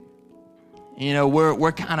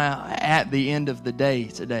we're kind of at the end of the day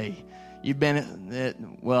today. You've been I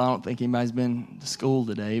don't think anybody's been to school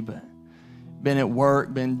today, but been at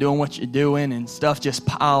work, been doing what you're doing, and stuff just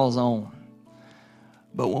piles on.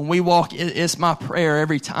 But when we walk, it's my prayer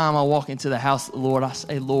every time I walk into the house of the Lord, I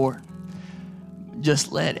say, Lord,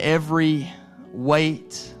 just let every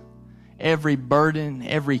weight, every burden,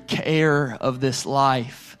 every care of this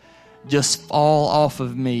life just fall off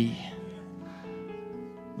of me.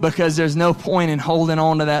 Because there's no point in holding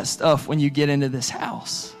on to that stuff when you get into this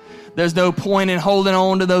house. There's no point in holding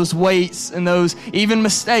on to those weights and those even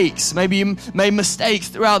mistakes. Maybe you made mistakes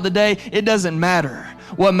throughout the day. It doesn't matter.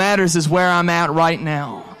 What matters is where I'm at right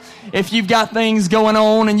now. If you've got things going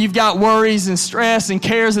on and you've got worries and stress and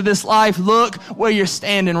cares of this life, look where you're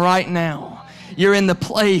standing right now. You're in the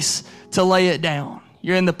place to lay it down.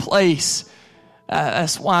 You're in the place.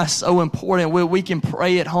 That's why it's so important. We can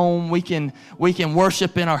pray at home. We can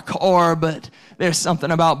worship in our car, but there's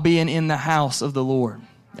something about being in the house of the Lord.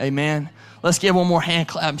 Amen. Let's give one more hand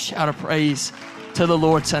clap and shout of praise to the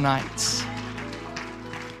Lord tonight.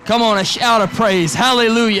 Come on, a shout of praise.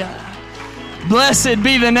 Hallelujah. Blessed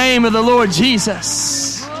be the name of the Lord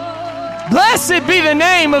Jesus. Blessed be the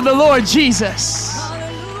name of the Lord Jesus.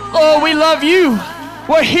 Oh, we love you.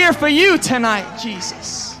 We're here for you tonight,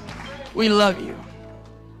 Jesus. We love you.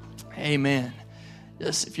 Amen.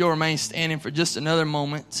 Just if you'll remain standing for just another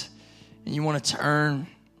moment and you want to turn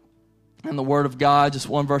in the Word of God, just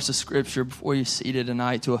one verse of Scripture before you're seated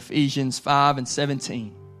tonight, to Ephesians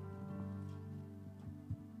 5:17.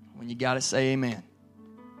 When you got it, say amen.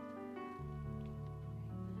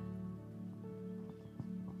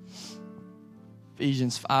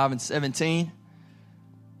 Ephesians 5:17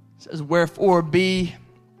 says, wherefore be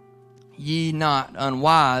ye not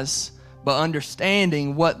unwise, but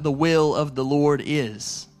understanding what the will of the Lord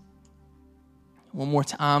is. One more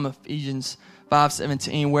time, Ephesians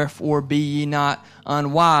 5:17, wherefore be ye not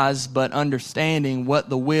unwise, but understanding what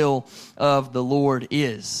the will of the Lord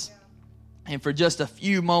is. And for just a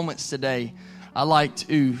few moments today, I'd like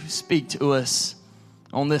to speak to us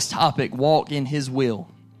on this topic, walk in His will.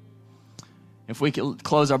 If we could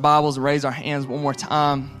close our Bibles and raise our hands one more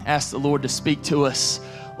time, ask the Lord to speak to us.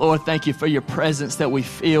 Lord, thank you for your presence that we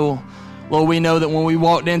feel. Lord, we know that when we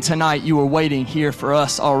walked in tonight, you were waiting here for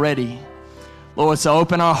us already. Lord, so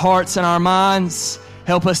open our hearts and our minds.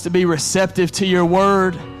 Help us to be receptive to your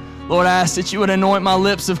word. Lord, I ask that you would anoint my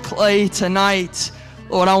lips of clay tonight.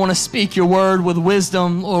 Lord, I want to speak your word with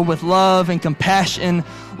wisdom, Lord, with love and compassion,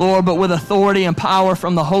 Lord, but with authority and power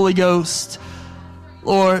from the Holy Ghost.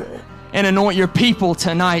 Lord, and anoint your people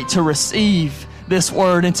tonight to receive this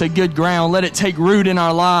word into good ground. Let it take root in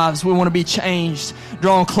our lives. We want to be changed,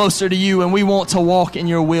 drawn closer to you, and we want to walk in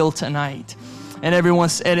your will tonight. And everyone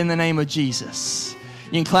said, in the name of Jesus.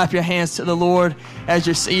 You can clap your hands to the Lord as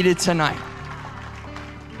you're seated tonight.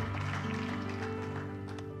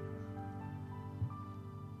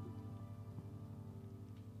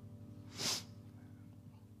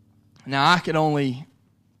 Now, I could only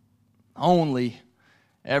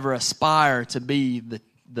ever aspire to be the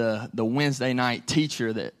Wednesday night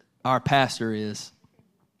teacher that our pastor is.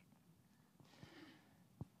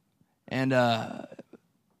 And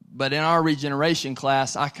but in our regeneration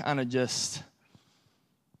class, I just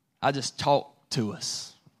talk to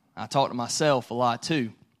us. I talk to myself a lot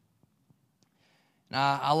too. And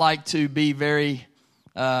I like to be very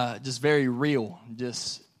real.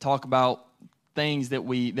 Just talk about things that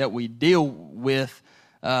we deal with.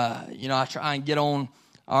 I try and get on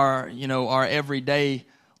our everyday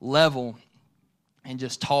level and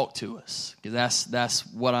just talk to us, because that's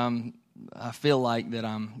what I feel like that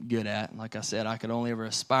I'm good at. Like I said, I could only ever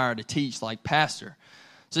aspire to teach like pastor.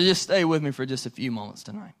 So just stay with me for just a few moments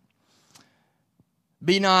tonight.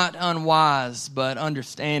 Be not unwise, but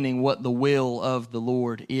understanding what the will of the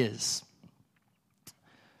Lord is.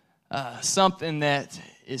 Something that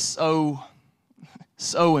is so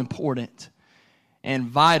important and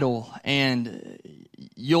vital, and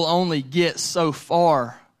you'll only get so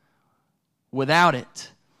far without it.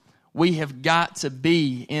 We have got to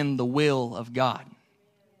be in the will of God.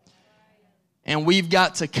 And we've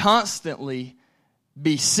got to constantly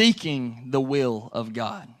be seeking the will of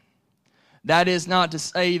God. That is not to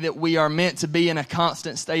say that we are meant to be in a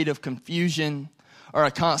constant state of confusion or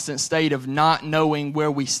a constant state of not knowing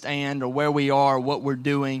where we stand or where we are, what we're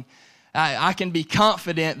doing. I can be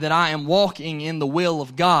confident that I am walking in the will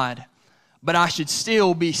of God, but I should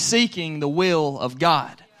still be seeking the will of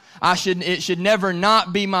God. It should never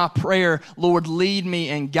not be my prayer, Lord, lead me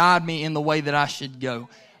and guide me in the way that I should go.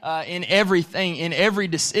 In everything, in every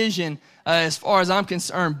decision as far as I'm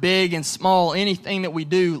concerned, big and small, anything that we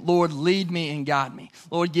do, Lord, lead me and guide me.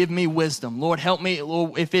 Lord, give me wisdom. Lord, help me.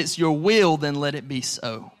 Lord, if it's your will, then let it be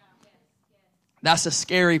so. That's a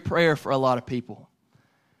scary prayer for a lot of people,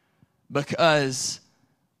 because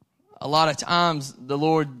a lot of times the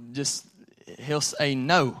Lord He'll say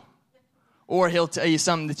no. Or He'll tell you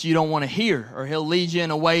something that you don't want to hear. Or He'll lead you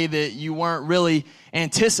in a way that you weren't really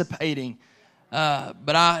anticipating.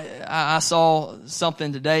 But I saw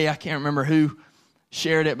something today. I can't remember who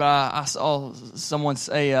shared it, but I saw someone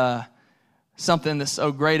say something that's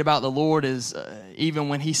so great about the Lord is even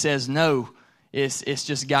when He says no, it's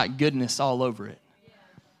just got goodness all over it.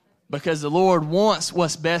 Because the Lord wants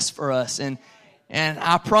what's best for us. And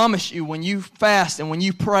I promise you, when you fast and when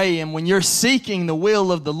you pray and when you're seeking the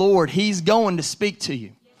will of the Lord, He's going to speak to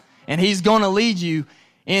you. And He's going to lead you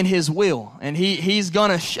in His will. And He's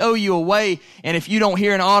going to show you a way. And if you don't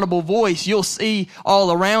hear an audible voice, you'll see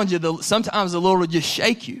all around you. Sometimes the Lord will just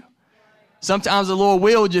shake you. Sometimes the Lord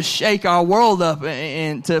will just shake our world up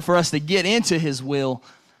for us to get into His will.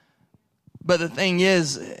 But the thing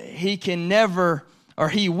is, He can never... or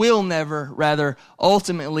He will never, rather,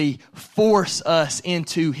 ultimately force us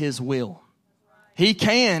into His will. He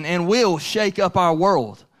can and will shake up our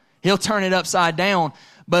world. He'll turn it upside down,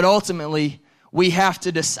 but ultimately, we have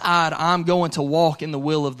to decide, I'm going to walk in the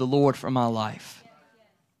will of the Lord for my life.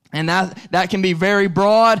 And that can be very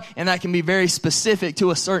broad, and that can be very specific to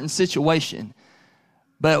a certain situation.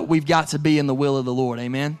 But we've got to be in the will of the Lord,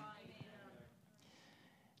 amen?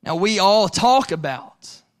 Now, we all talk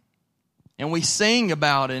about... and we sing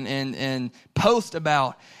about and post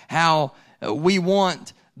about how we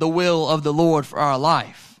want the will of the Lord for our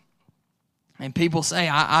life. And people say,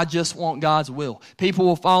 I just want God's will. People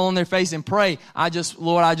will fall on their face and pray,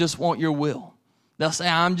 Lord, I just want your will. They'll say,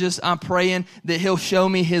 I'm praying that He'll show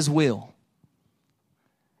me His will.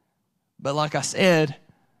 But like I said,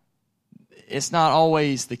 it's not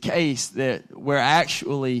always the case that we're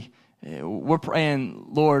praying,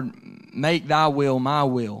 Lord, make thy will my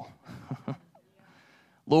will.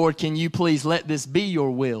 Lord, can you please let this be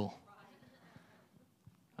your will?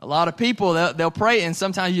 A lot of people, they'll pray, and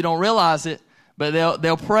sometimes you don't realize it, but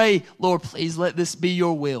they'll pray, Lord, please let this be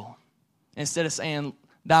your will. Instead of saying,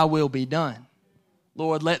 thy will be done.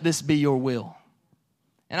 Lord, let this be your will.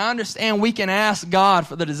 And I understand we can ask God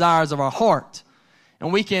for the desires of our heart.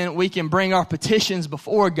 And we can bring our petitions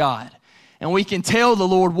before God. And we can tell the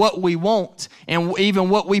Lord what we want and even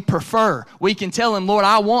what we prefer. We can tell Him, Lord,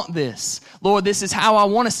 I want this. Lord, this is how I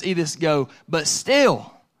want to see this go. But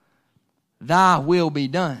still, thy will be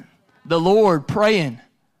done. The Lord praying,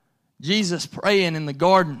 Jesus praying in the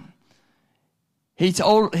garden. He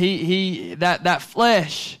told that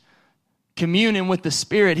flesh communing with the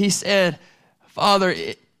Spirit. He said, Father,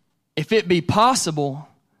 if it be possible,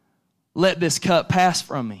 let this cup pass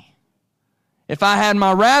from me. If I had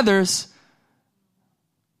my rathers,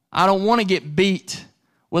 I don't want to get beat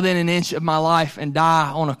within an inch of my life and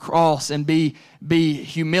die on a cross and be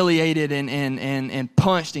humiliated and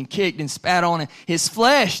punched and kicked and spat on. His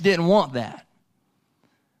flesh didn't want that.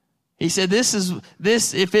 He said,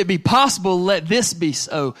 this, if it be possible, let this be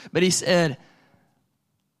so. But He said,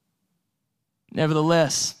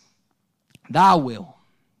 nevertheless, thy will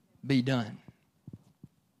be done.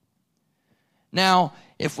 Now,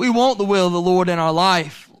 if we want the will of the Lord in our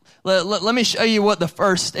life, let me show you what the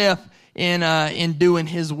first step in doing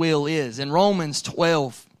His will is. In Romans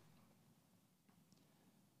 12,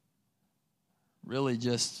 really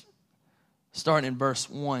just starting in verse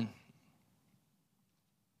 1.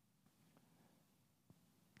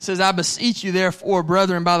 It says, I beseech you therefore,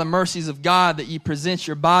 brethren, by the mercies of God, that ye present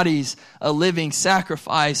your bodies a living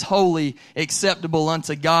sacrifice, holy, acceptable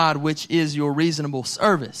unto God, which is your reasonable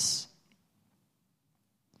service.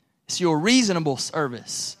 It's your reasonable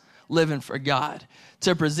service, living for God,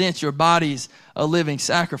 to present your bodies a living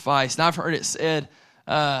sacrifice. And I've heard it said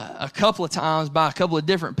a couple of times by a couple of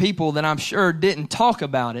different people that I'm sure didn't talk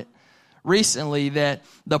about it recently, that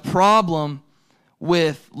the problem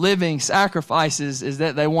with living sacrifices is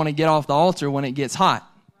that they want to get off the altar when it gets hot.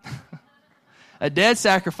 A dead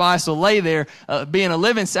sacrifice will lay there. Being a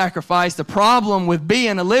living sacrifice, the problem with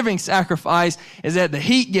being a living sacrifice is that the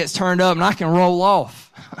heat gets turned up and I can roll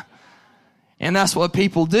off. And that's what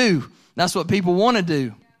people do. That's what people want to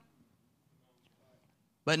do.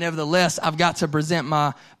 But nevertheless, I've got to present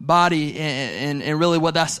my body, and really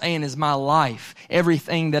what that's saying is my life,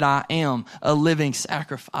 everything that I am, a living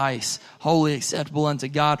sacrifice, wholly acceptable unto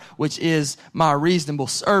God, which is my reasonable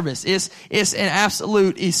service. It's an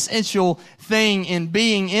absolute essential thing in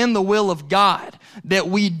being in the will of God, that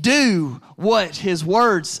we do what His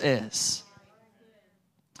Word says.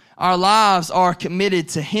 our lives are committed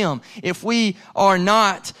to Him. If we are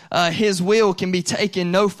not, His will can be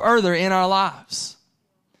taken no further in our lives.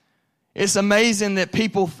 It's amazing that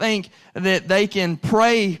people think that they can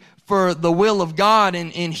pray for the will of God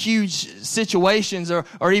in huge situations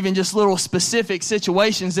or even just little specific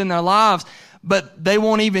situations in their lives, but they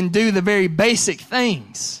won't even do the very basic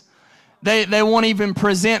things. They won't even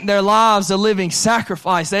present their lives a living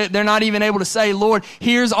sacrifice. They're not even able to say, Lord,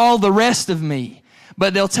 here's all the rest of me.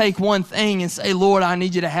 But they'll take one thing and say, Lord, I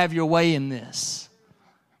need you to have your way in this.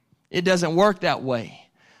 It doesn't work that way.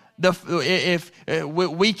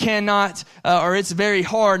 We cannot, or it's very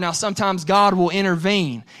hard. Now, sometimes God will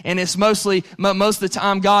intervene. And it's most of the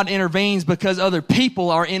time God intervenes because other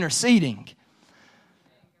people are interceding.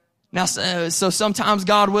 Now, so sometimes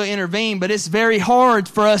God will intervene, but it's very hard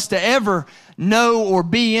for us to ever know or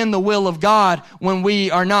be in the will of God when we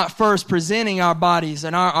are not first presenting our bodies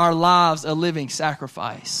and our lives a living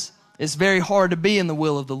sacrifice. It's very hard to be in the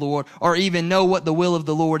will of the Lord or even know what the will of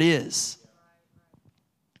the Lord is.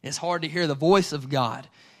 It's hard to hear the voice of God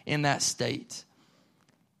in that state.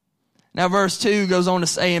 Now, verse 2 goes on to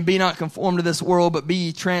say, and be not conformed to this world, but be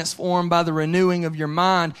ye transformed by the renewing of your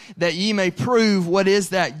mind, that ye may prove what is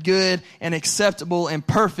that good and acceptable and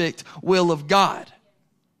perfect will of God.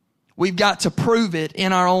 We've got to prove it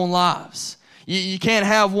in our own lives. You can't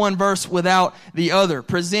have one verse without the other.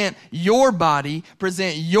 Present your body,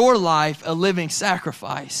 present your life a living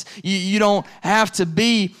sacrifice. You don't have to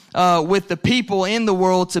be with the people in the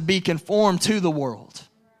world to be conformed to the world.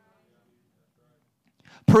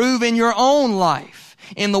 Prove in your own life,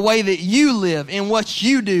 in the way that you live, in what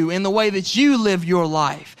you do, in the way that you live your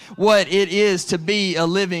life, what it is to be a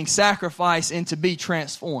living sacrifice and to be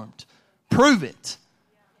transformed. Prove it.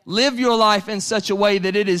 Live your life in such a way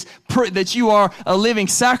that it is that you are a living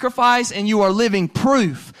sacrifice and you are living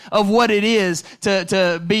proof of what it is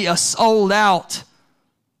to be a sold out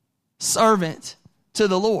servant to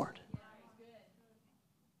the Lord.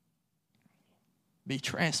 Be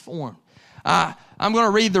transformed. I'm going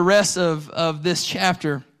to read the rest of this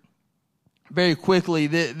chapter very quickly.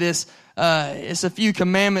 It's a few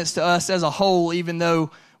commandments to us as a whole, even though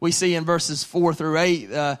we see in verses 4 through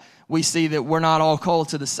 8, we see that we're not all called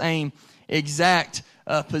to the same exact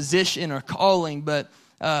position or calling. But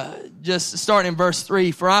just starting in verse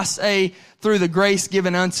 3, for I say through the grace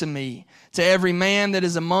given unto me, to every man that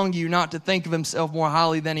is among you, not to think of himself more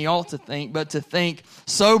highly than he ought to think, but to think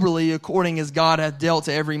soberly according as God hath dealt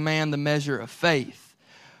to every man the measure of faith.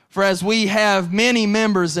 For as we have many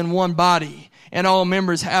members in one body, and all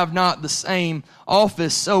members have not the same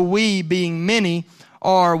office, so we, being many,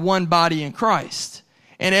 are one body in Christ,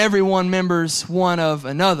 and every one members one of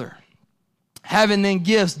another. Having then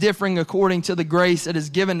gifts differing according to the grace that is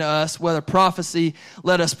given to us, whether prophecy,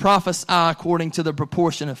 let us prophesy according to the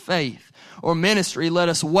proportion of faith. Or ministry, let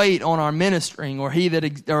us wait on our ministering, or he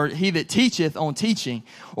that teacheth on teaching,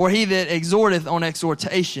 or he that exhorteth on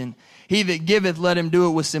exhortation. He that giveth, let him do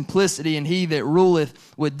it with simplicity, and he that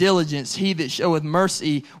ruleth with diligence. He that showeth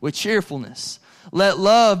mercy with cheerfulness. Let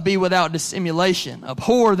love be without dissimulation.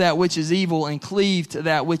 Abhor that which is evil, and cleave to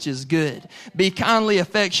that which is good. Be kindly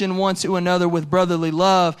affectioned one to another with brotherly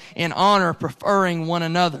love, and honor, preferring one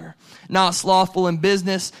another. Not slothful in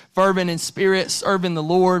business, fervent in spirit, serving the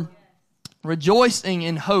Lord, rejoicing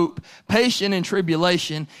in hope, patient in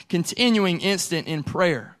tribulation, continuing instant in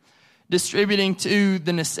prayer, distributing to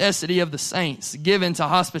the necessity of the saints, given to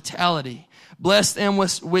hospitality. Bless them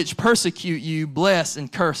which persecute you, bless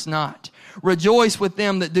and curse not. Rejoice with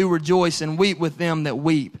them that do rejoice, and weep with them that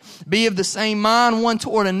weep. Be of the same mind one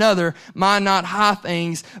toward another. Mind not high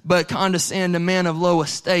things, but condescend to men of low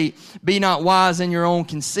estate. Be not wise in your own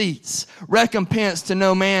conceits. Recompense to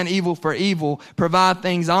no man evil for evil. Provide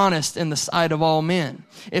things honest in the sight of all men.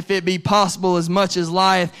 If it be possible, as much as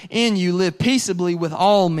lieth in you, live peaceably with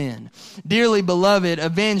all men. Dearly beloved,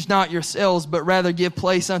 avenge not yourselves, but rather give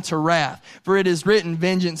place unto wrath. For it is written,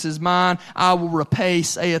 vengeance is mine, I will repay,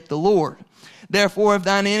 saith the Lord. Therefore, if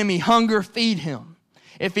thine enemy hunger, feed him.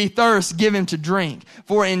 If he thirst, give him to drink.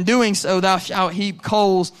 For in doing so, thou shalt heap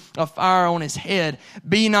coals of fire on his head.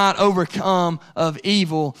 Be not overcome of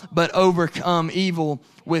evil, but overcome evil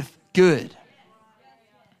with good.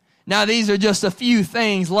 Now, these are just a few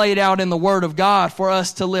things laid out in the Word of God for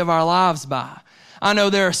us to live our lives by. I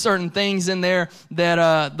know there are certain things in there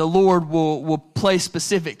that the Lord will place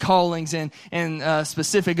specific callings and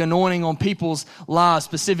specific anointing on people's lives,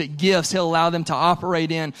 specific gifts He'll allow them to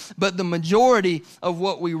operate in. But the majority of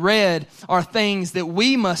what we read are things that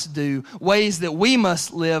we must do, ways that we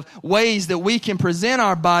must live, ways that we can present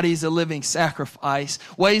our bodies a living sacrifice,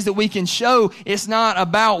 ways that we can show it's not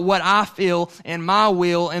about what I feel and my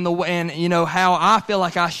will and how I feel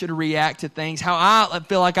like I should react to things, how I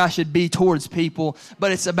feel like I should be towards people,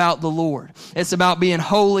 but it's about the Lord. It's about being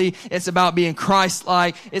holy. It's about being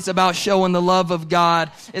Christ-like. It's about showing the love of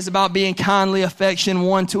God. It's about being kindly affection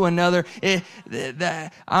one to another.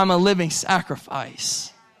 I'm a living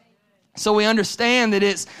sacrifice. So we understand that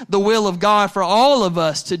it's the will of God for all of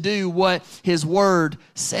us to do what His Word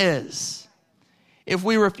says. If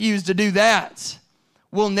we refuse to do that,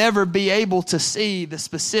 we'll never be able to see the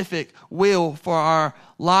specific will for our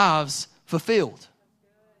lives fulfilled.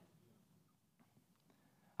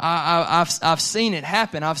 I've seen it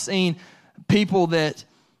happen. I've seen people that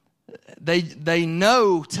they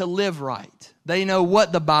know to live right. They know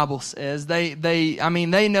what the Bible says. They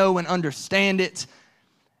know and understand it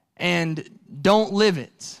and don't live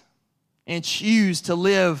it and choose to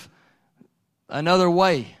live another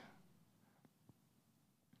way,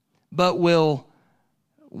 but will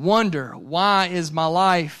wonder, why is my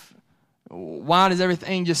life, why does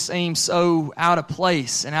everything just seem so out of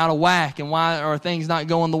place and out of whack, and why are things not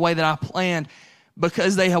going the way that I planned?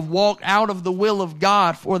 Because they have walked out of the will of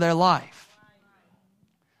God for their life.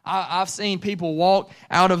 I've seen people walk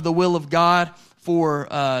out of the will of God for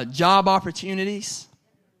job opportunities,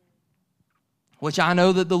 which I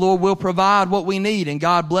know that the Lord will provide what we need and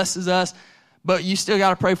God blesses us, but you still got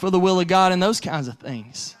to pray for the will of God in those kinds of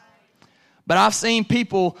things. But I've seen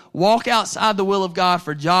people walk outside the will of God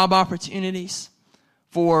for job opportunities,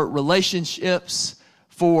 for relationships,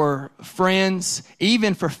 for friends,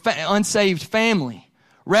 even for unsaved family.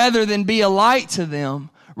 Rather than be a light to them,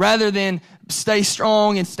 rather than stay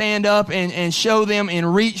strong and stand up and show them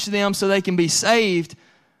and reach them so they can be saved,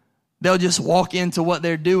 they'll just walk into what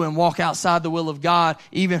they're doing, walk outside the will of God,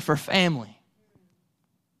 even for family.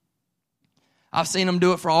 I've seen them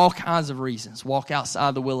do it for all kinds of reasons, walk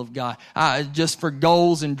outside the will of God, just for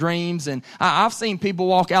goals and dreams. And I've seen people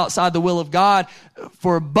walk outside the will of God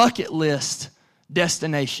for bucket list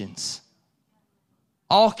destinations.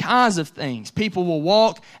 All kinds of things. People will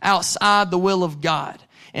walk outside the will of God.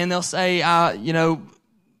 And they'll say, I'm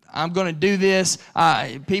going to do this,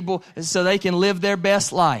 people, so they can live their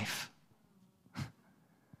best life.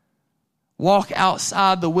 Walk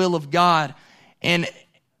outside the will of God, and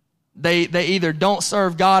they either don't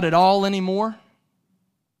serve God at all anymore,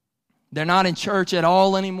 they're not in church at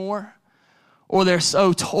all anymore, or they're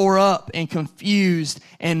so tore up and confused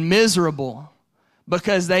and miserable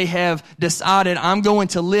because they have decided, I'm going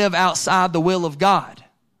to live outside the will of God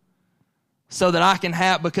so that I can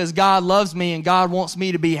have, because God loves me and God wants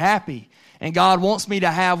me to be happy and God wants me to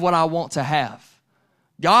have what I want to have.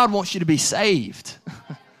 God wants you to be saved.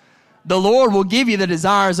 The Lord will give you the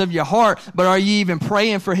desires of your heart, but are you even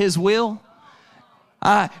praying for His will?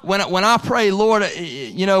 When I pray, Lord,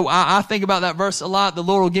 I think about that verse a lot. The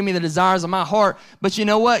Lord will give me the desires of my heart. But you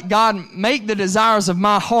know what? God, make the desires of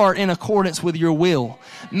my heart in accordance with your will.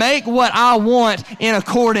 Make what I want in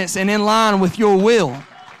accordance and in line with your will.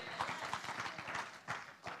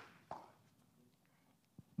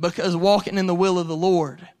 Because walking in the will of the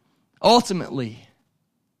Lord ultimately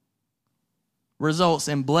results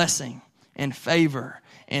in blessing and favor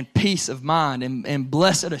and peace of mind and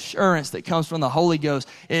blessed assurance that comes from the Holy Ghost.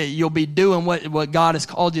 You'll be doing what God has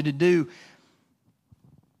called you to do.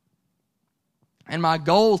 And my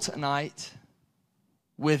goal tonight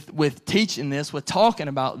with teaching this, with talking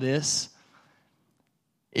about this,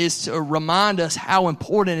 is to remind us how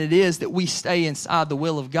important it is that we stay inside the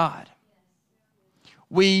will of God.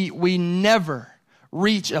 We never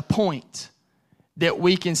reach a point that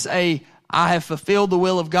we can say, I have fulfilled the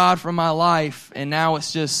will of God for my life, and now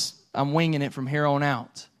it's just, I'm winging it from here on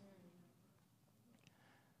out.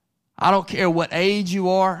 I don't care what age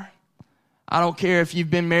you are. I don't care if you've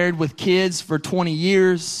been married with kids for 20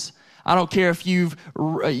 years. I don't care if you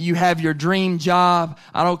have your dream job.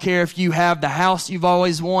 I don't care if you have the house you've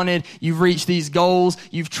always wanted. You've reached these goals.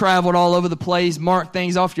 You've traveled all over the place, marked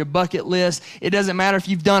things off your bucket list. It doesn't matter if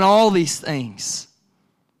you've done all these things.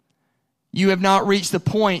 You have not reached the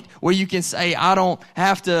point where you can say, I don't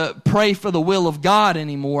have to pray for the will of God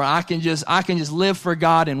anymore. I can just live for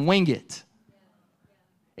God and wing it.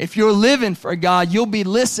 If you're living for God, you'll be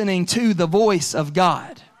listening to the voice of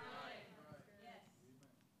God.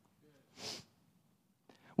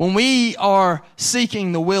 When we are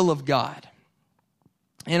seeking the will of God,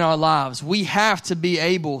 in our lives, we have to be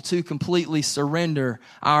able to completely surrender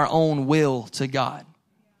our own will to God.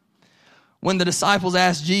 When the disciples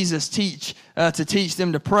asked Jesus to teach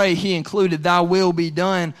them to pray, he included, "Thy will be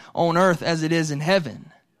done on earth as it is in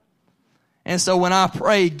heaven." And so when I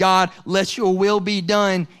pray, "God, let your will be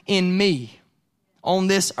done in me, on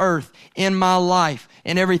this earth, in my life,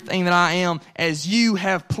 in everything that I am, as you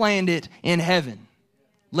have planned it in heaven.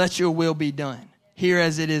 Let your will be done here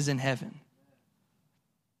as it is in heaven."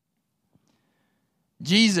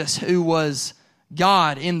 Jesus, who was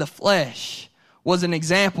God in the flesh, was an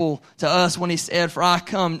example to us when he said, "For I've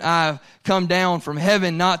come down from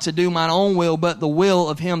heaven not to do mine own will, but the will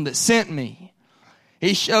of him that sent me."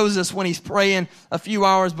 He shows us when he's praying a few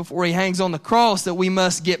hours before he hangs on the cross that we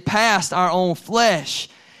must get past our own flesh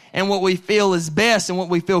and what we feel is best and what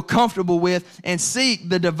we feel comfortable with and seek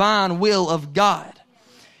the divine will of God.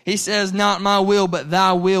 He says, "Not my will, but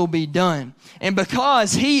thy will be done." And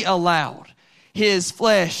because he allowed his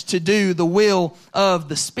flesh to do the will of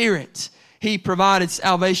the Spirit, he provided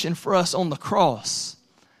salvation for us on the cross.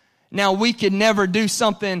 Now, we could never do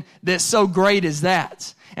something that's so great as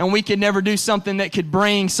that. And we could never do something that could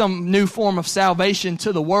bring some new form of salvation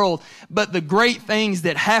to the world. But the great things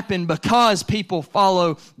that happen because people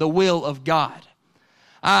follow the will of God.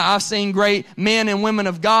 I've seen great men and women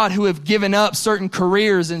of God who have given up certain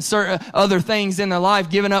careers and certain other things in their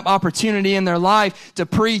life, given up opportunity in their life to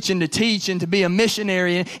preach and to teach and to be a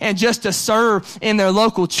missionary and just to serve in their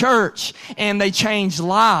local church. And they change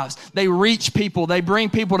lives. They reach people. They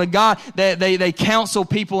bring people to God. They counsel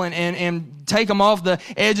people and take them off the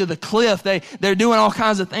edge of the cliff. They're doing all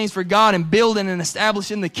kinds of things for God and building and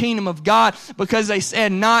establishing the kingdom of God because they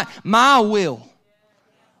said, "Not my will.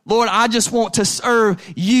 Lord, I just want to serve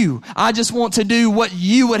you. I just want to do what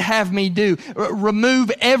you would have me do.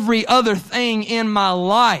 Remove every other thing in my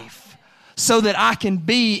life so that I can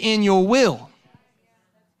be in your will."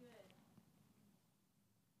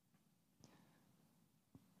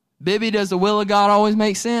 Bibby, does the will of God always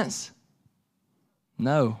make sense?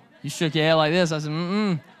 No. You shook your head like this. I said,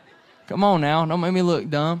 Come on now. Don't make me look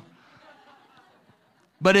dumb.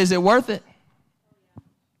 But is it worth it?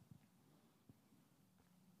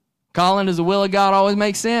 Colin, does the will of God always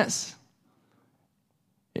make sense?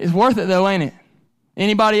 It's worth it though, ain't it?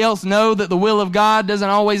 Anybody else know that the will of God doesn't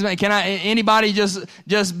always make? Anybody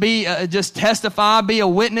just testify, be a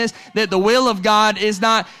witness that the will of God is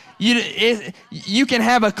not? You can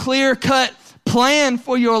have a clear-cut plan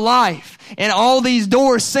for your life, and all these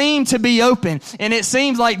doors seem to be open, and it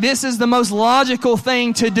seems like this is the most logical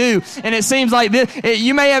thing to do, and it seems like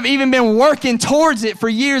you may have even been working towards it for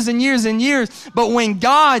years and years and years, but when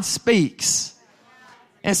God speaks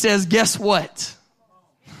and says, "Guess what?"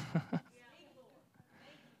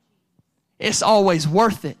 It's always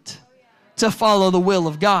worth it to follow the will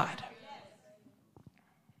of God.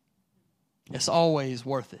 It's always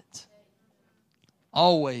worth it.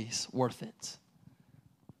 Always worth it.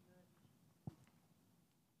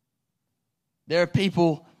 There are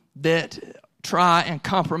people that try and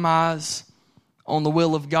compromise on the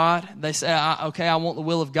will of God. They say, "Okay, I want the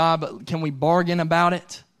will of God, but can we bargain about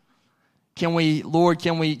it? Can we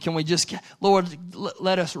just, Lord,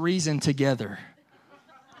 let us reason together.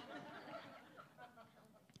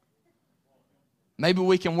 Maybe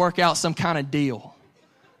we can work out some kind of deal.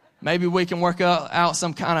 Maybe we can work out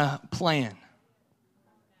some kind of plan."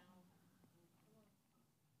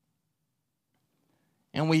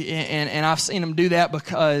 And I've seen them do that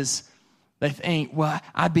because they think, "Well,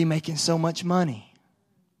 I'd be making so much money,"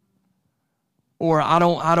 or I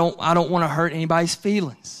don't want to hurt anybody's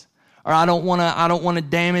feelings, or I don't want to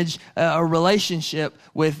damage a relationship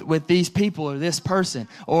with these people or this person,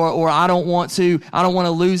 or I don't want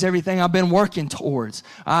to lose everything I've been working towards.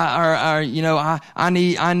 I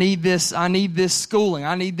need this schooling.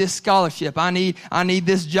 I need this scholarship. I need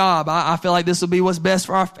this job. I feel like this will be what's best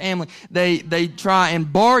for our family. They try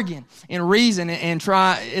and bargain and reason and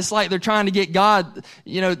try. It's like they're trying to get God,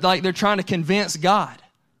 like they're trying to convince God.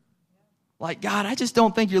 Like, "God, I just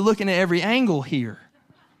don't think you're looking at every angle here."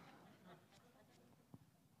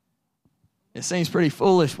 It seems pretty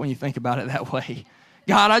foolish when you think about it that way.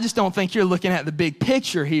 "God, I just don't think you're looking at the big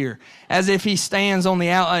picture here," as if he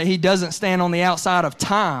doesn't stand on the outside of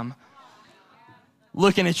time,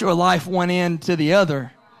 looking at your life one end to the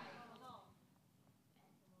other.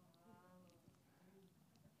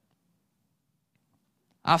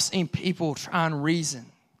 I've seen people try and reason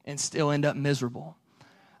and still end up miserable.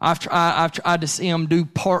 I've tried to see them do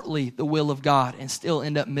partly the will of God and still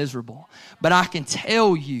end up miserable. But I can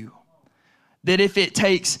tell you that if it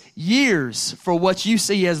takes years for what you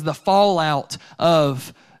see as the fallout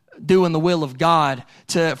of doing the will of God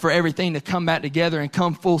for everything to come back together and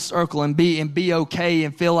come full circle and be okay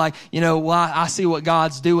and feel like, well, I see what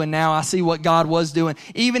God's doing now. I see what God was doing.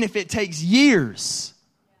 Even if it takes years,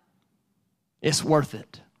 it's worth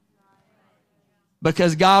it.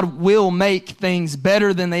 Because God will make things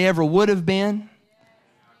better than they ever would have been.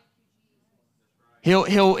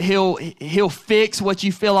 He'll fix what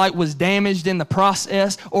you feel like was damaged in the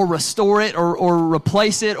process, or restore it, or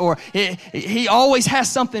replace it, or He always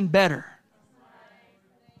has something better.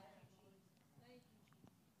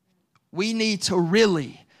 We need to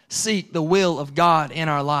really seek the will of God in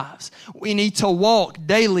our lives. We need to walk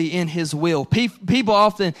daily in His will. People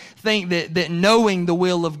often think that knowing the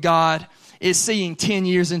will of God is seeing 10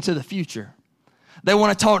 years into the future. They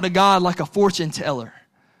want to talk to God like a fortune teller.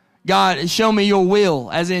 God, show me your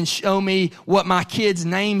will, as in show me what my kids'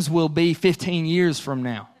 names will be 15 years from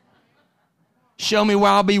now. Show me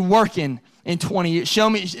where I'll be working in 20 years. Show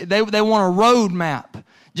me, they want a road map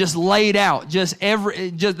just laid out.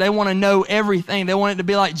 They want to know everything. They want it to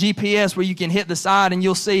be like GPS, where you can hit the side and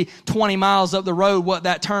you'll see 20 miles up the road what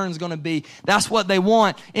that turn's going to be. That's what they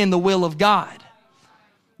want in the will of God.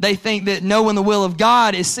 They think that knowing the will of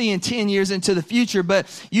God is seeing 10 years into the future, but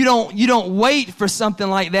you don't wait for something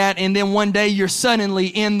like that and then one day you're suddenly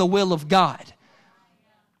in the will of God.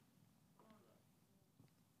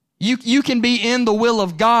 You can be in the will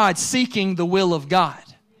of God seeking the will of God.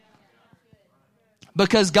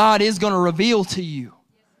 Because God is going to reveal to you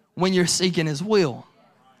when you're seeking His will.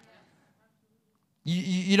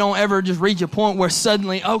 You don't ever just reach a point where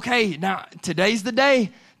suddenly, okay, now today's the day.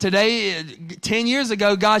 Today, 10 years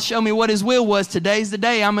ago, God showed me what His will was. Today's the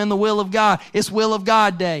day I'm in the will of God. It's will of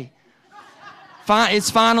God day. It's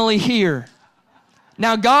finally here.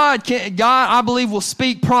 Now, God, I believe, will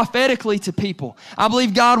speak prophetically to people. I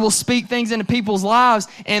believe God will speak things into people's lives,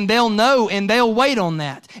 and they'll know, and they'll wait on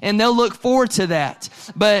that, and they'll look forward to that.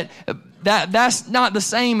 But that's not the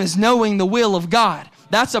same as knowing the will of God.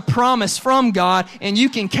 That's a promise from God, and you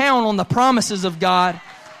can count on the promises of God.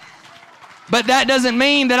 But that doesn't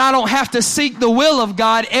mean that I don't have to seek the will of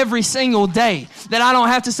God every single day. That I don't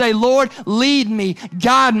have to say, Lord, lead me,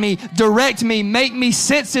 guide me, direct me, make me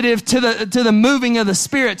sensitive to the moving of the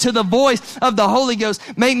Spirit, to the voice of the Holy Ghost.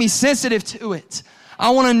 Make me sensitive to it. I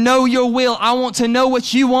want to know your will. I want to know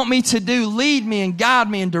what you want me to do. Lead me and guide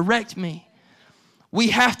me and direct me. We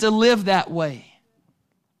have to live that way.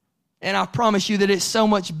 And I promise you that it's so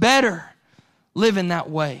much better living that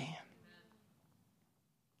way.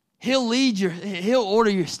 He'll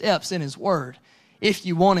order your steps in His Word if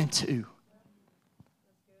you want Him to.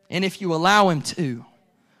 And if you allow Him to.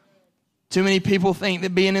 Too many people think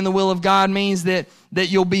that being in the will of God means that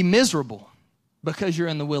you'll be miserable because you're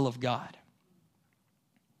in the will of God.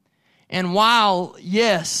 And while,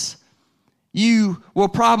 yes, you will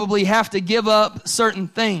probably have to give up certain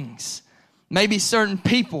things, maybe certain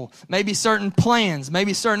people, maybe certain plans,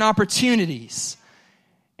 maybe certain opportunities.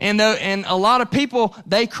 And a lot of people,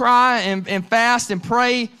 they cry and fast and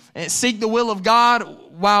pray and seek the will of God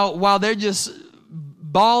while they're just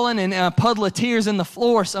bawling and a puddle of tears in the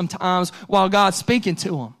floor sometimes while God's speaking to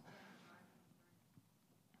them.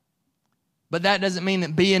 But that doesn't mean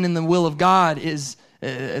that being in the will of God is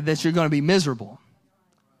that you're going to be miserable.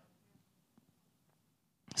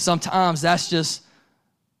 Sometimes that's just,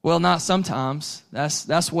 well, not sometimes.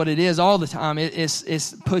 That's what it is all the time.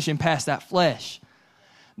 It's pushing past that flesh.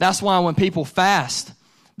 That's why when people fast,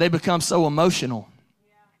 they become so emotional.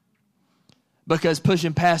 Because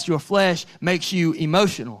pushing past your flesh makes you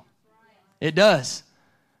emotional. It does.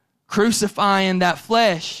 Crucifying that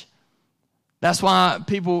flesh. That's why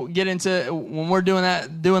people get into, when we're doing that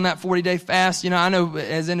 40-day fast, I know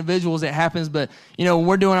as individuals it happens, but, when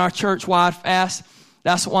we're doing our church-wide fast,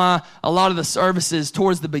 that's why a lot of the services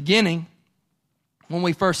towards the beginning, when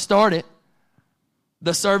we first started,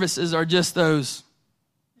 the services are just those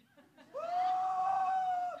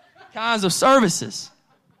kinds of services.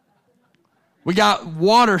 We got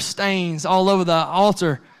water stains all over the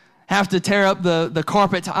altar. Have to tear up the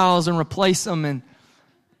carpet tiles and replace them. And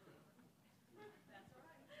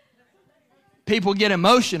people get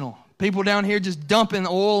emotional. People down here just dumping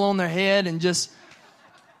oil on their head and just...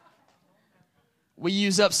 We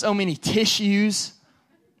use up so many tissues.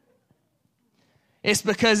 It's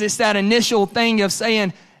because it's that initial thing of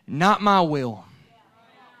saying, not my will,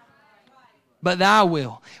 but thy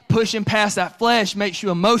will. Pushing past that flesh makes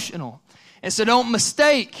you emotional. And so don't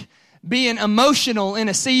mistake being emotional in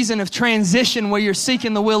a season of transition where you're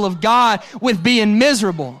seeking the will of God with being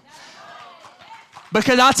miserable.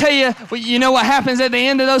 Because I'll tell you, you know what happens at the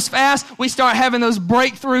end of those fasts? We start having those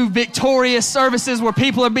breakthrough, victorious services where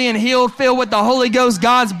people are being healed, filled with the Holy Ghost.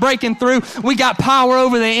 God's breaking through. We got power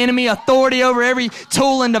over the enemy, authority over every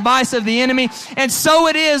tool and device of the enemy. And so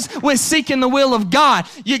it is with seeking the will of God.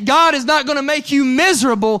 God is not going to make you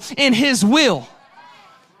miserable in His will.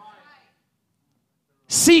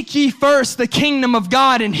 Seek ye first the kingdom of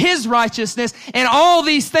God and His righteousness, and all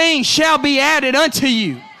these things shall be added unto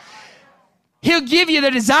you. He'll give you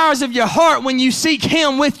the desires of your heart when you seek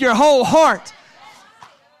Him with your whole heart.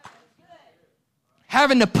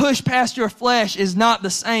 Having to push past your flesh is not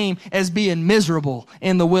the same as being miserable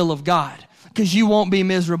in the will of God, because you won't be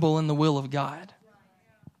miserable in the will of God.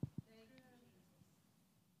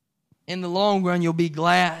 In the long run, you'll be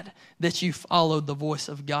glad that you followed the voice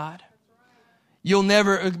of God. You'll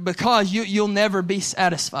never be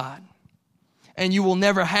satisfied. And you will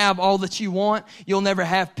never have all that you want. You'll never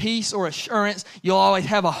have peace or assurance. You'll always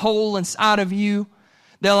have a hole inside of you.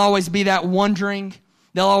 There'll always be that wondering.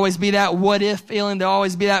 There'll always be that what if feeling. There'll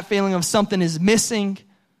always be that feeling of something is missing.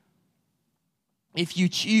 If you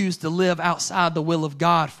choose to live outside the will of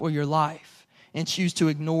God for your life and choose to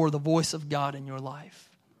ignore the voice of God in your life.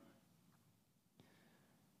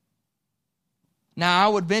 Now, I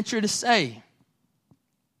would venture to say,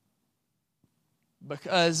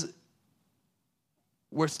 because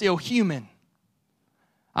we're still human,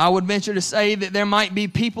 I would venture to say that there might be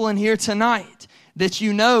people in here tonight that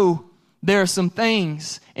you know there are some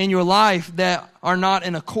things in your life that are not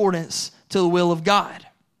in accordance to the will of God.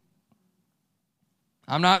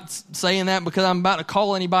 I'm not saying that because I'm about to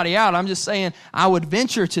call anybody out. I'm just saying I would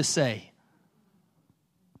venture to say,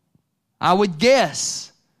 I would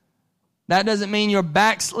guess. That doesn't mean you're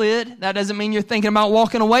backslid. That doesn't mean you're thinking about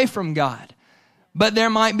walking away from God. But there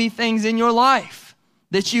might be things in your life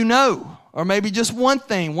that you know, or maybe just one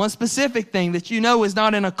thing, one specific thing that you know is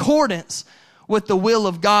not in accordance with the will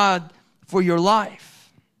of God for your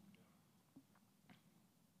life.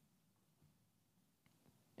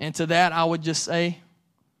 And to that, I would just say,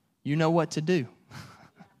 you know what to do.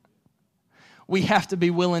 We have to be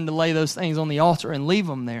willing to lay those things on the altar and leave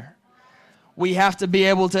them there. We have to be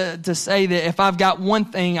able to say that if I've got one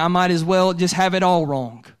thing, I might as well just have it all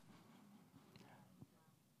wrong.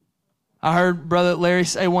 I heard Brother Larry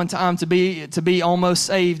say one time, to be almost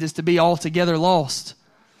saved is to be altogether lost.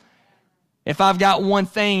 If I've got one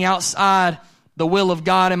thing outside the will of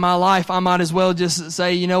God in my life, I might as well just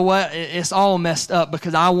say, you know what, it's all messed up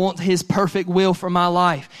because I want His perfect will for my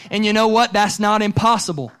life. And you know what, that's not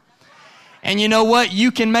impossible. And you know what,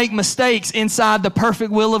 you can make mistakes inside the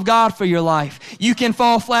perfect will of God for your life. You can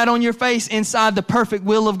fall flat on your face inside the perfect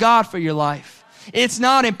will of God for your life. It's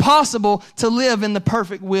not impossible to live in the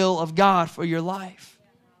perfect will of God for your life.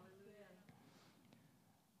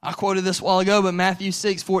 I quoted this a while ago, but Matthew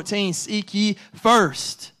 6:14, seek ye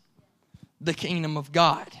first the kingdom of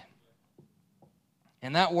God.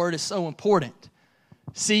 And that word is so important.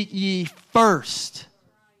 Seek ye first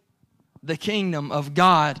the kingdom of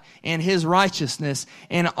God and His righteousness,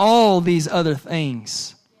 and all these other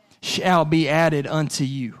things shall be added unto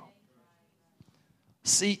you.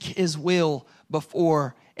 Seek His will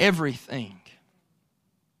before everything.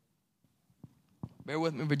 Bear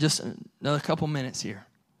with me for just another couple minutes here.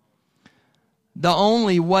 The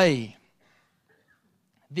only way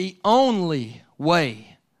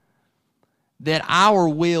that our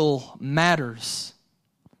will matters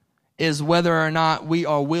is whether or not we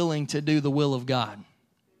are willing to do the will of God.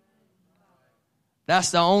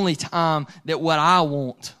 That's the only time that what I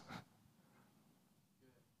want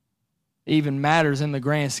even matters in the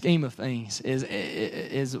grand scheme of things.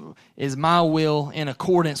 Is my will in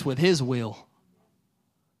accordance with His will?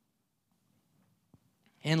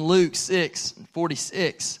 In Luke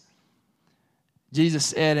 6:46, Jesus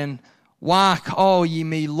said, "And why call ye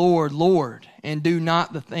me Lord, Lord, and do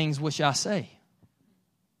not the things which I say?"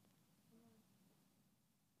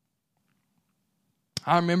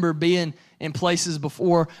 I remember being in places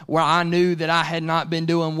before where I knew that I had not been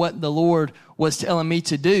doing what the Lord was telling me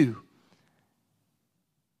to do,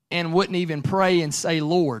 and wouldn't even pray and say,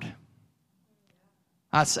 Lord.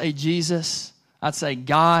 I'd say Jesus. I'd say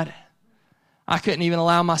God. I couldn't even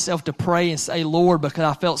allow myself to pray and say Lord because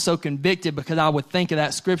I felt so convicted, because I would think of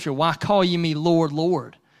that scripture, why call ye me Lord,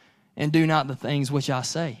 Lord, and do not the things which I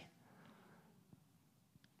say?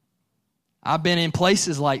 I've been in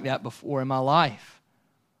places like that before in my life.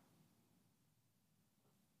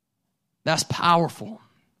 That's powerful.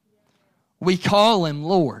 We call Him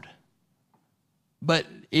Lord, but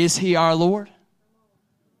is He our Lord?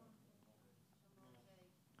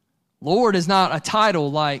 Lord is not a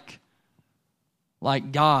title like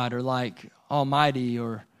God or like Almighty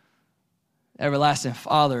or Everlasting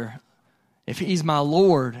Father, if He's my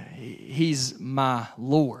Lord, He's my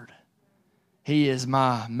Lord. He is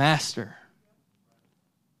my Master.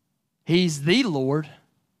 He's the Lord.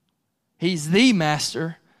 He's the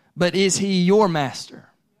Master. But is He your Master?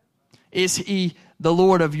 Is He the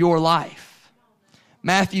Lord of your life?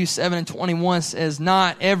 Matthew 7:21 says,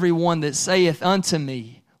 "Not everyone that saith unto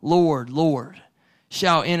me, Lord, Lord,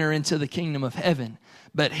 shall enter into the kingdom of heaven,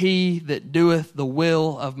 but he that doeth the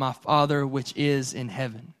will of my Father which is in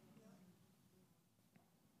heaven."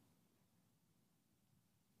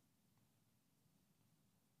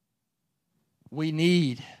 We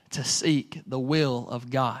need to seek the will of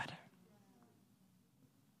God.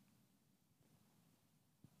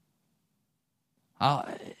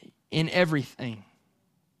 In everything.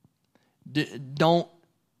 Don't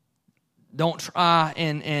try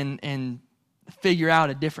and figure out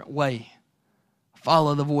a different way.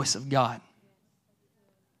 Follow the voice of God.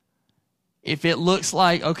 If it looks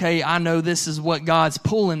like, okay, I know this is what God's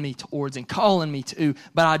pulling me towards and calling me to,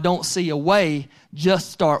 but I don't see a way,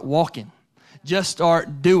 just start walking. Just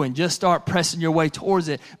start doing. Just start pressing your way towards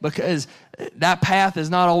it, because that path is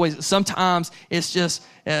not always, sometimes it's just,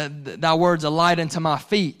 thy word's a light unto my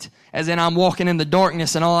feet. As in I'm walking in the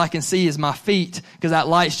darkness and all I can see is my feet because that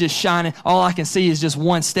light's just shining. All I can see is just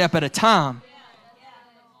one step at a time.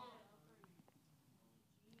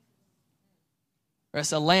 Or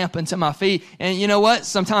it's a lamp unto my feet. And you know what?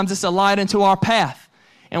 Sometimes it's a light unto our path.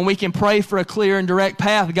 And we can pray for a clear and direct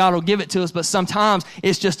path. God will give it to us. But sometimes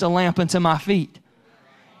it's just a lamp unto my feet.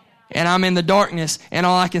 And I'm in the darkness and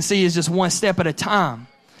all I can see is just one step at a time.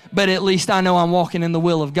 But at least I know I'm walking in the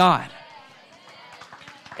will of God.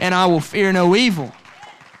 And I will fear no evil.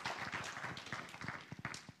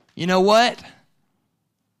 You know what?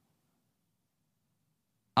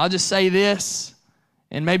 I'll just say this.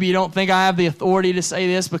 And maybe you don't think I have the authority to say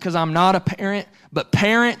this because I'm not a parent. But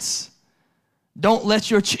parents, don't let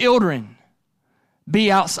your children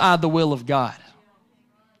be outside the will of God.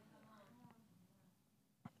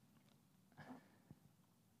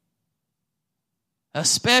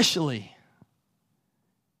 Especially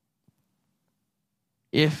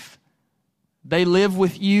if they live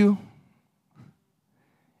with you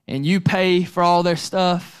and you pay for all their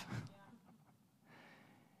stuff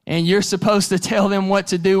and you're supposed to tell them what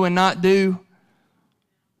to do and not do.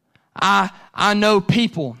 I know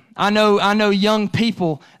people, I know young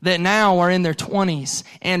people that now are in their 20s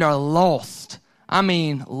and are lost. I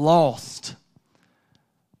mean lost.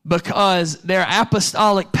 Because their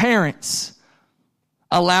apostolic parents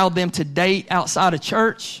allowed them to date outside of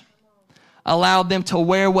church, allowed them to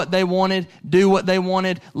wear what they wanted, do what they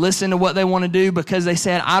wanted, listen to what they want to do, because they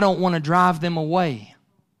said, I don't want to drive them away.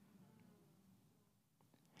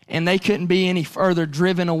 And they couldn't be any further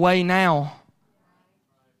driven away now.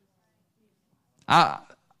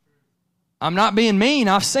 I'm not being mean.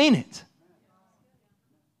 I've seen it.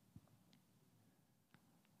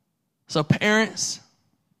 So parents,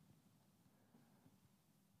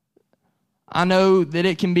 I know that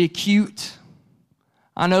it can be cute.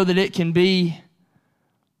 I know that it can be,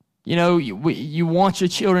 you want your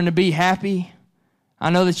children to be happy. I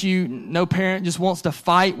know that no parent just wants to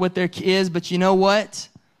fight with their kids, but you know what?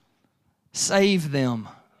 Save them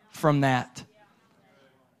from that.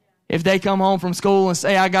 If they come home from school and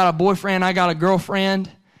say, I got a boyfriend, I got a girlfriend,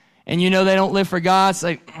 and they don't live for God,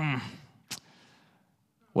 say,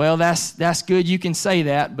 well, that's good. You can say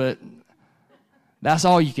that, but that's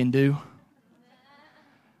all you can do.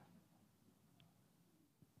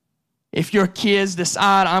 If your kids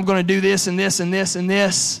decide, I'm going to do this and this and this and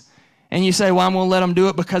this, and you say, well, I'm going to let them do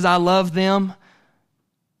it because I love them.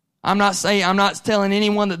 I'm not telling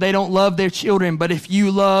anyone that they don't love their children, but if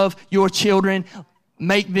you love your children,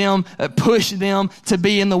 make them, push them to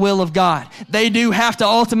be in the will of God. They do have to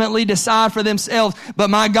ultimately decide for themselves, but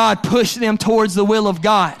my God, push them towards the will of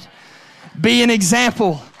God. Be an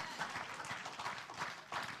example.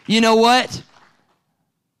 You know what?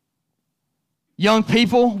 Young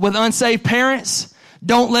people with unsaved parents,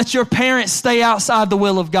 don't let your parents stay outside the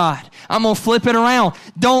will of God. I'm going to flip it around.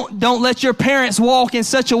 Don't let your parents walk in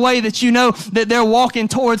such a way that you know that they're walking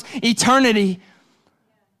towards eternity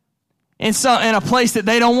in a place that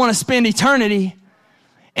they don't want to spend eternity,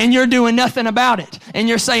 and you're doing nothing about it. And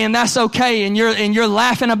you're saying that's okay, and you're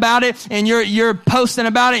laughing about it, and you're posting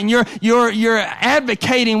about it, and you're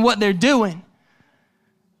advocating what they're doing.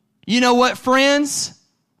 You know what, friends?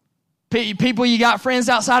 People, you got friends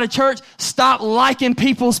outside of church, stop liking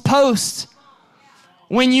people's posts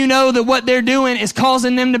when you know that what they're doing is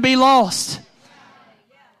causing them to be lost.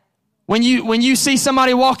 When you see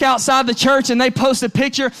somebody walk outside the church and they post a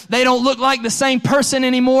picture, they don't look like the same person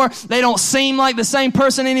anymore. They don't seem like the same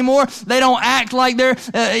person anymore. They don't act like they're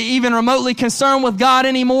even remotely concerned with God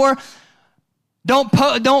anymore. Don't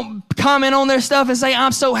comment on their stuff and say,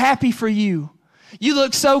 I'm so happy for you. You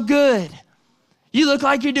look so good. You look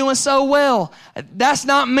like you're doing so well. That's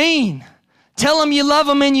not mean. Tell them you love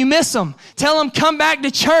them and you miss them. Tell them come back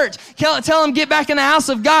to church. Tell them get back in the house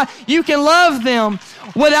of God. You can love them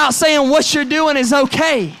without saying what you're doing is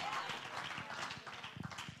okay.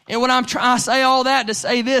 And when I say all that to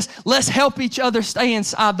say this, let's help each other stay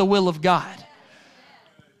inside the will of God.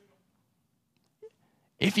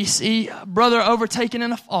 If you see a brother overtaken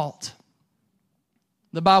in a fault,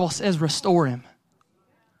 the Bible says restore him.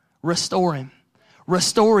 Restore him.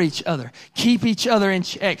 Restore each other. Keep each other in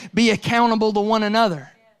check. Be accountable to one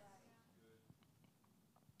another.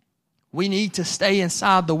 We need to stay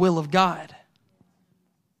inside the will of God.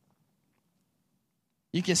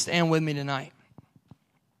 You can stand with me tonight.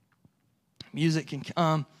 Music can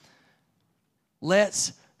come.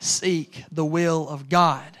 Let's seek the will of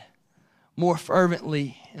God more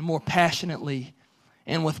fervently and more passionately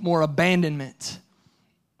and with more abandonment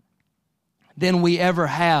than we ever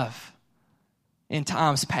have in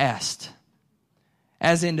times past.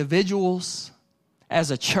 As individuals,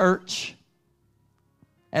 as a church,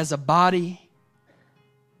 as a body,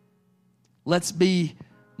 let's be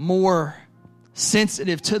more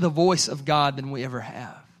sensitive to the voice of God than we ever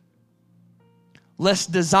have. Let's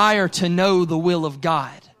desire to know the will of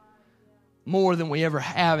God more than we ever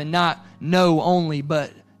have, and not know only,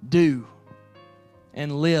 but do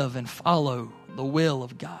and live and follow the will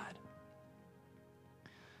of God.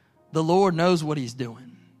 The Lord knows what He's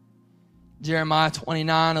doing. Jeremiah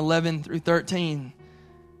 29:11 through 13.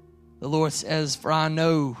 The Lord says, for I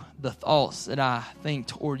know the thoughts that I think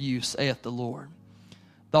toward you, saith the Lord.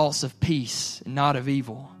 Thoughts of peace and not of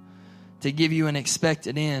evil, to give you an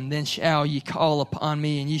expected end. Then shall ye call upon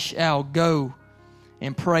me, and ye shall go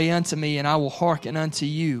and pray unto me, and I will hearken unto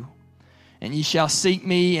you. And ye shall seek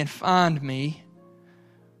me and find me,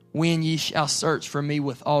 when ye shall search for me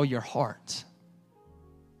with all your heart.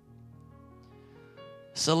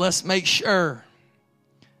 So let's make sure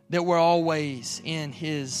that we're always in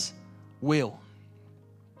His will.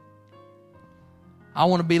 I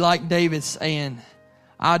want to be like David saying,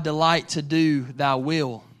 I delight to do thy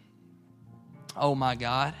will, O my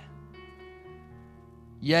God.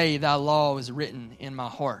 Yea, thy law is written in my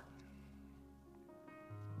heart.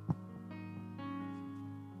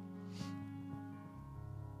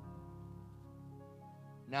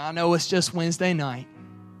 Now I know it's just Wednesday night.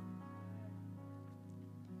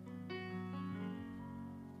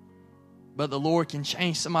 But the Lord can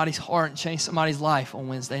change somebody's heart and change somebody's life on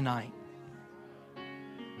Wednesday night.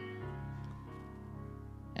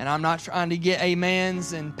 And I'm not trying to get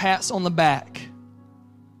amens and pats on the back.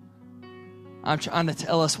 I'm trying to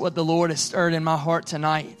tell us what the Lord has stirred in my heart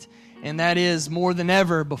tonight. And that is more than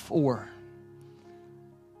ever before.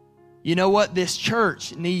 You know what? This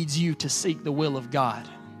church needs you to seek the will of God.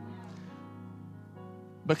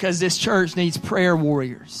 Because this church needs prayer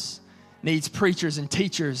warriors, needs preachers and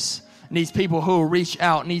teachers, needs people who will reach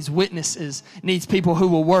out, needs witnesses, needs people who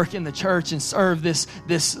will work in the church and serve this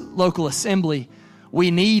local assembly.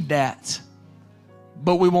 We need that.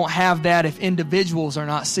 But we won't have that if individuals are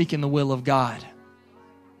not seeking the will of God.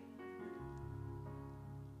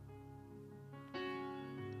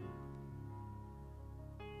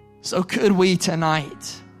 So could we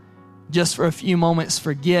tonight, just for a few moments,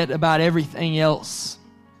 forget about everything else?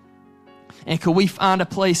 And could we find a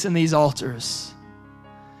place in these altars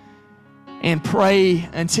and pray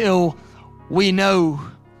until we know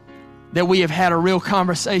that we have had a real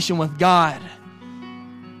conversation with God?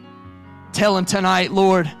 Tell Him tonight,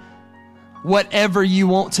 Lord, whatever you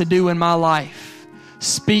want to do in my life,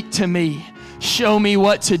 speak to me. Show me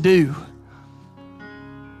what to do.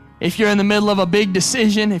 If you're in the middle of a big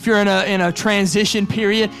decision, if you're in a transition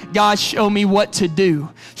period, God, show me what to do.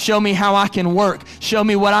 Show me how I can work. Show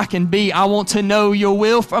me what I can be. I want to know your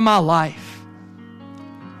will for my life.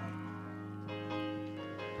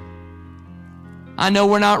 I know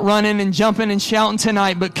we're not running and jumping and shouting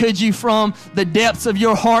tonight, but could you, from the depths of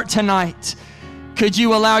your heart tonight, could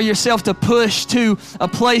you allow yourself to push to a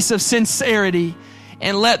place of sincerity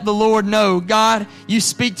and let the Lord know, God, you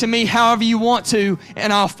speak to me however you want to,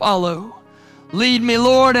 and I'll follow. Lead me,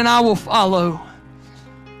 Lord, and I will follow.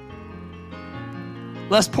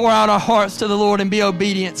 Let's pour out our hearts to the Lord and be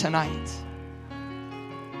obedient tonight.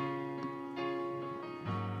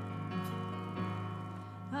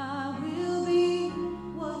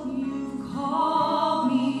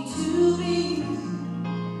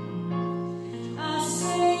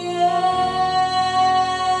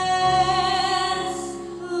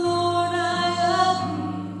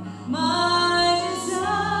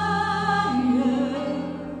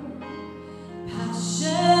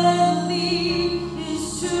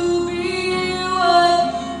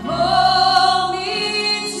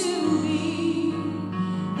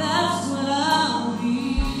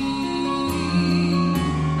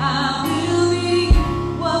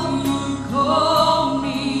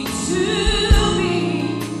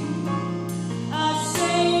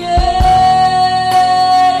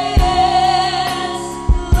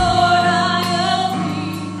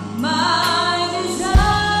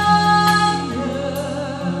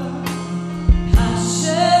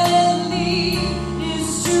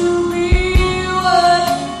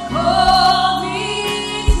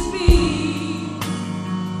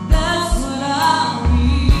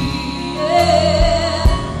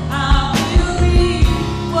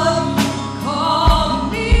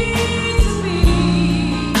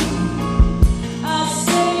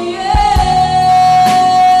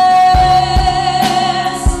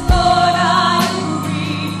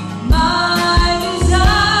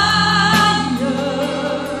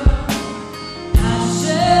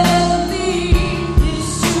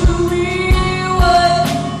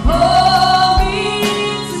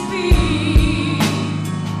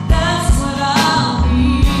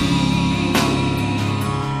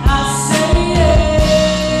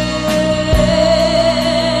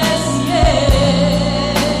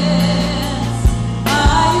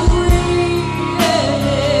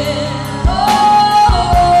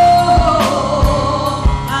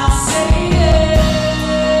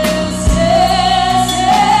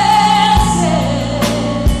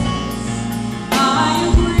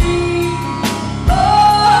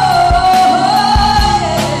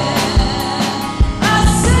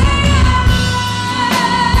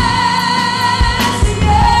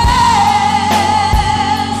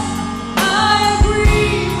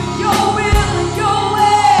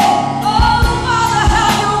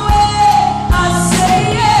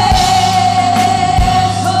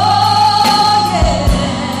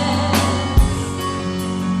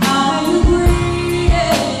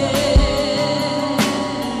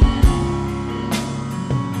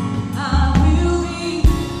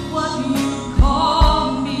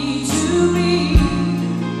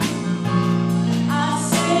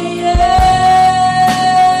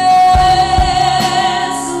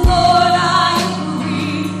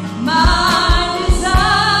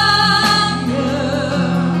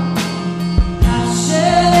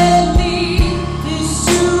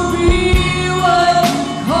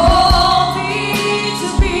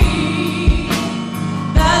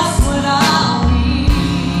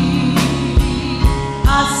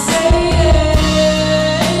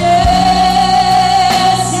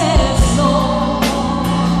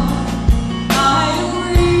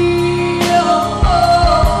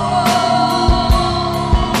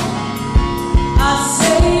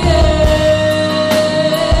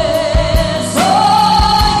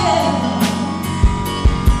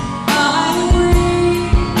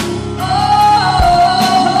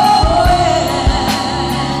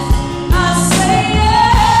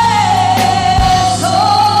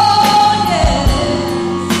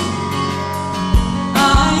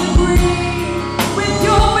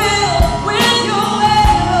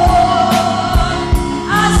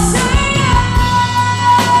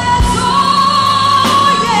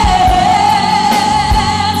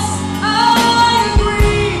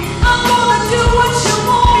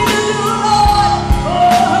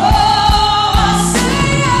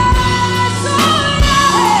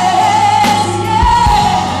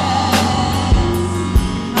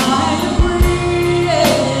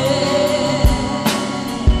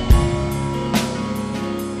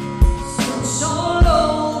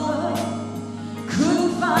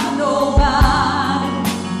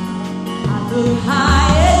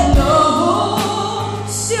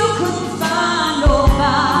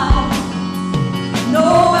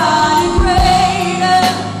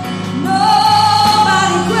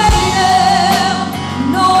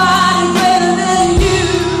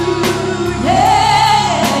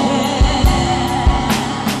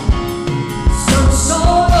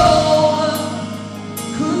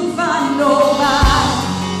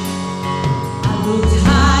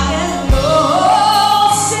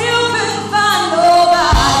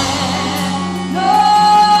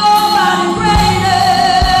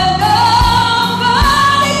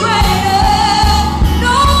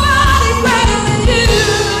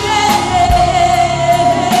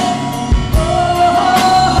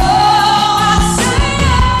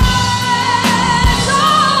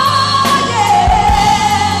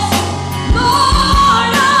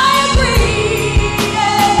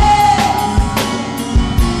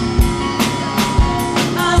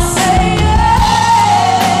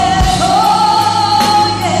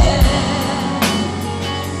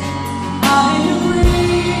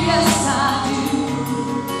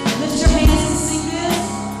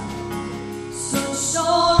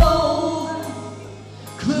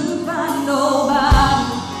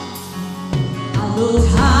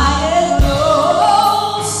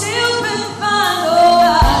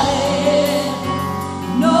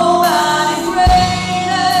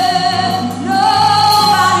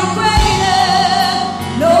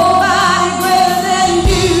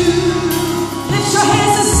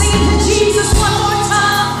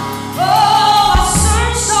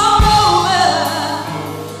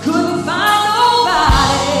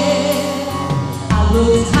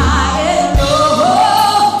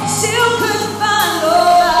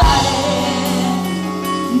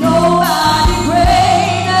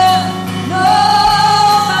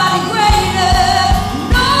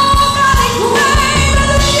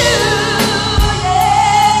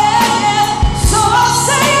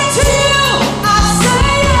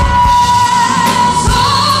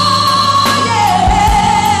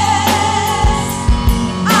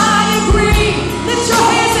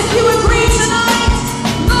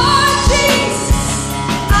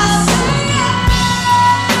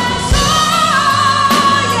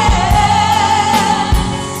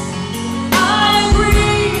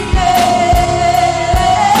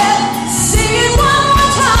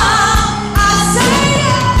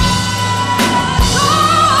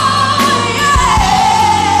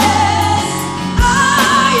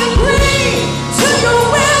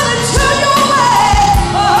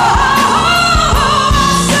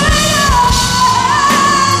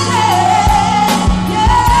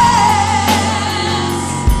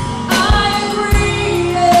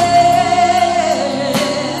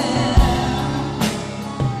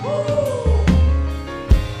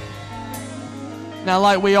 Now,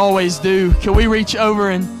 like we always do, can we reach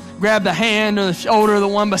over and grab the hand or the shoulder of the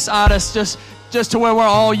one beside us just to where we're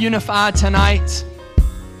all unified tonight?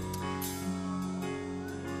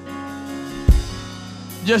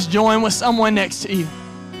 Just join with someone next to you.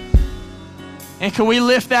 And can we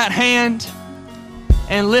lift that hand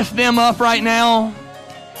and lift them up right now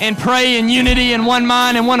and pray in unity in one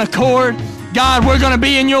mind and one accord? God, we're going to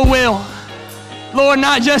be in your will. Lord,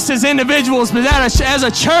 not just as individuals, but as a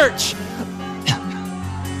church,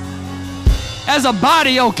 as a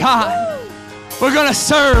body, oh God. We're going to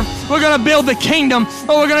serve. We're going to build the kingdom.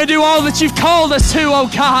 But we're going to do all that you've called us to, oh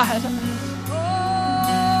God.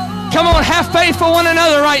 Come on, have faith for one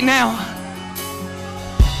another right now.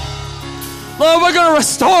 Lord, we're going to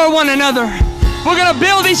restore one another. We're going to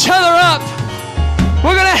build each other up.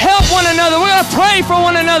 We're going to help one another. We're going to pray for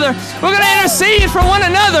one another. We're going to intercede for one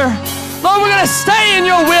another. Lord, we're going to stay in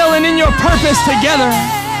your will and in your purpose together.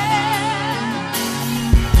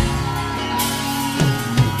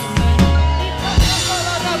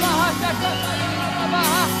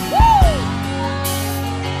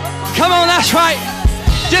 Come on, that's right.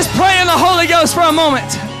 Just pray in the Holy Ghost for a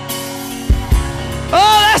moment.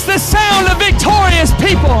 Oh, that's the sound of victorious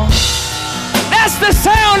people. That's the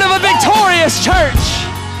sound of a victorious church.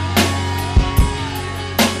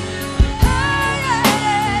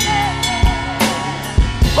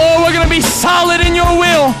 Oh, we're going to be solid in your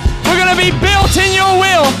will. We're going to be built in your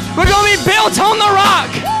will. We're going to be built on the rock.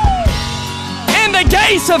 And the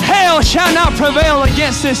gates of hell shall not prevail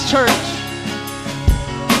against this church.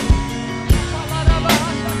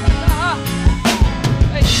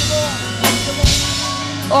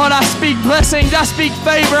 Lord, I speak blessings. I speak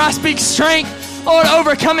favor. I speak strength. Lord,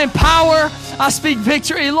 overcoming power. I speak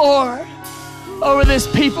victory, Lord, over this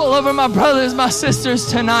people, over my brothers, my sisters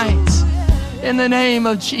tonight. In the name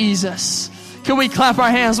of Jesus. Can we clap our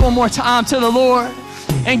hands one more time to the Lord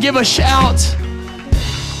and give a shout?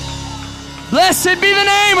 Blessed be the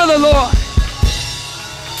name of the Lord.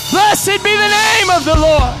 Blessed be the name of the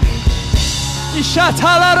Lord.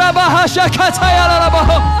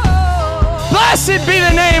 Blessed be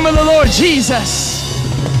the name of the Lord Jesus.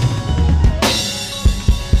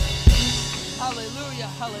 Hallelujah,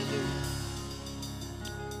 hallelujah.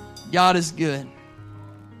 God is good.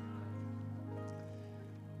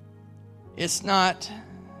 It's not,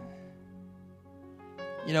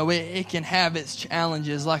 it can have its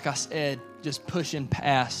challenges, like I said, just pushing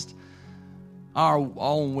past our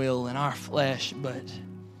own will and our flesh, but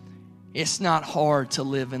it's not hard to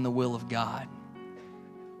live in the will of God.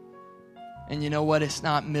 And you know what? It's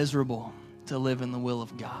not miserable to live in the will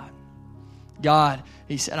of God. God,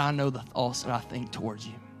 He said, I know the thoughts that I think towards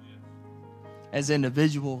you. As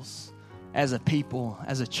individuals, as a people,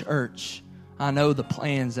 as a church, I know the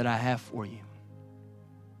plans that I have for you.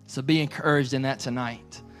 So be encouraged in that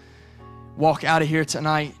tonight. Walk out of here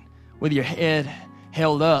tonight with your head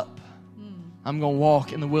held up. I'm going to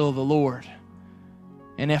walk in the will of the Lord.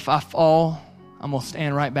 And if I fall, I'm going to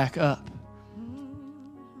stand right back up.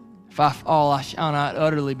 If I fall, I shall not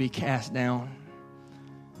utterly be cast down.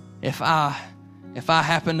 If I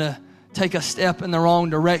happen to take a step in the wrong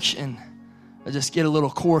direction, I just get a little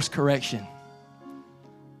course correction.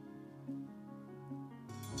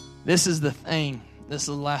 This is the thing. This is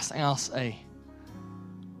the last thing I'll say.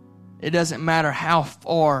 It doesn't matter how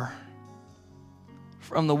far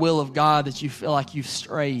from the will of God that you feel like you've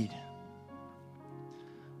strayed.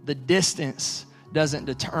 The distance doesn't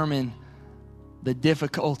determine the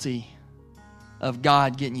difficulty of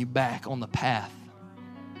God getting you back on the path.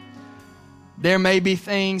 There may be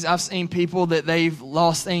things, I've seen people that they've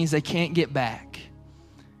lost things they can't get back.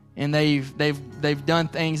 And they've done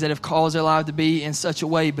things that have caused their life to be in such a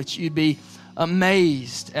way, but you'd be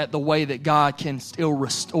amazed at the way that God can still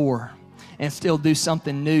restore and still do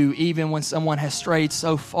something new, even when someone has strayed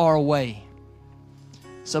so far away.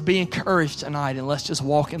 So be encouraged tonight, and let's just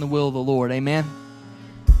walk in the will of the Lord. Amen?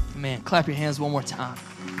 Amen. Clap your hands one more time.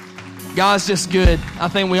 God's just good. I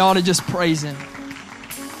think we ought to just praise Him.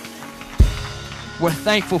 We're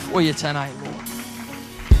thankful for you tonight, Lord.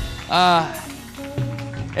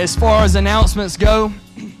 As far as announcements go,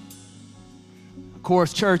 of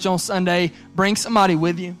course, church on Sunday, bring somebody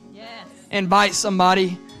with you. Yes. Invite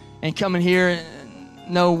somebody and come in here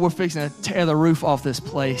and know we're fixing to tear the roof off this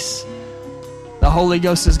place. The Holy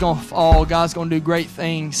Ghost is going to fall. God's going to do great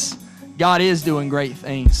things. God is doing great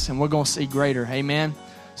things, and we're going to see greater. Amen.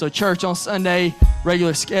 So church on Sunday,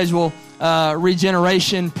 regular schedule,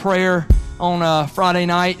 regeneration prayer on Friday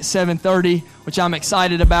night, 7:30, which I'm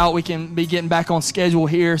excited about. We can be getting back on schedule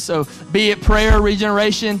here. So be it prayer,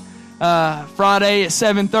 regeneration, Friday at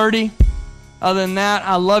 7:30. Other than that,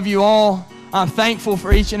 I love you all. I'm thankful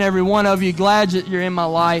for each and every one of you. Glad that you're in my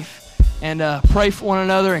life. And pray for one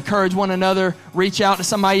another, encourage one another, reach out to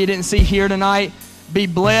somebody you didn't see here tonight. Be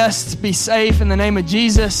blessed, be safe in the name of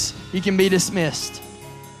Jesus. You can be dismissed.